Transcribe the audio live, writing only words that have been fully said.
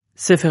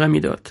Sefer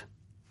Hamidot,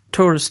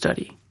 Torah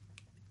Study.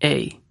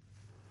 A.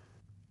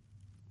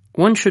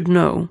 One should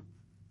know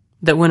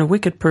that when a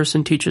wicked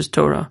person teaches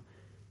Torah,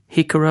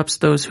 he corrupts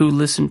those who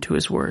listen to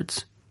his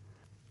words.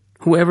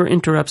 Whoever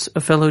interrupts a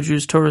fellow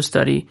Jew's Torah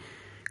study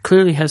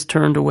clearly has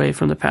turned away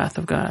from the path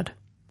of God.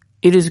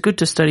 It is good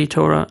to study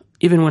Torah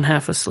even when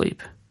half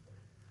asleep.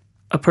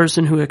 A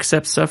person who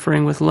accepts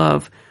suffering with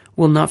love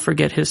will not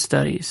forget his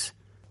studies.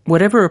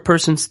 Whatever a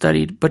person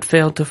studied but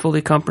failed to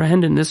fully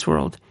comprehend in this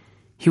world,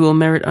 he will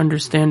merit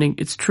understanding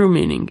its true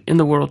meaning in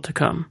the world to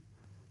come.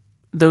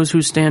 Those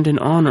who stand in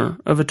honor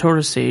of a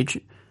Torah sage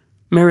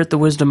merit the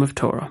wisdom of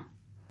Torah.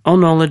 All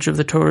knowledge of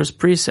the Torah's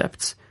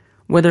precepts,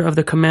 whether of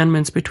the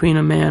commandments between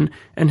a man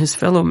and his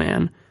fellow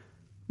man,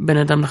 ben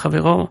adam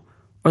lechavero,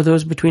 or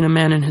those between a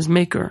man and his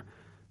maker,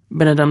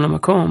 ben adam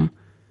lamakom,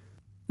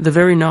 the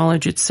very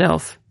knowledge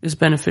itself is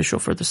beneficial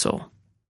for the soul.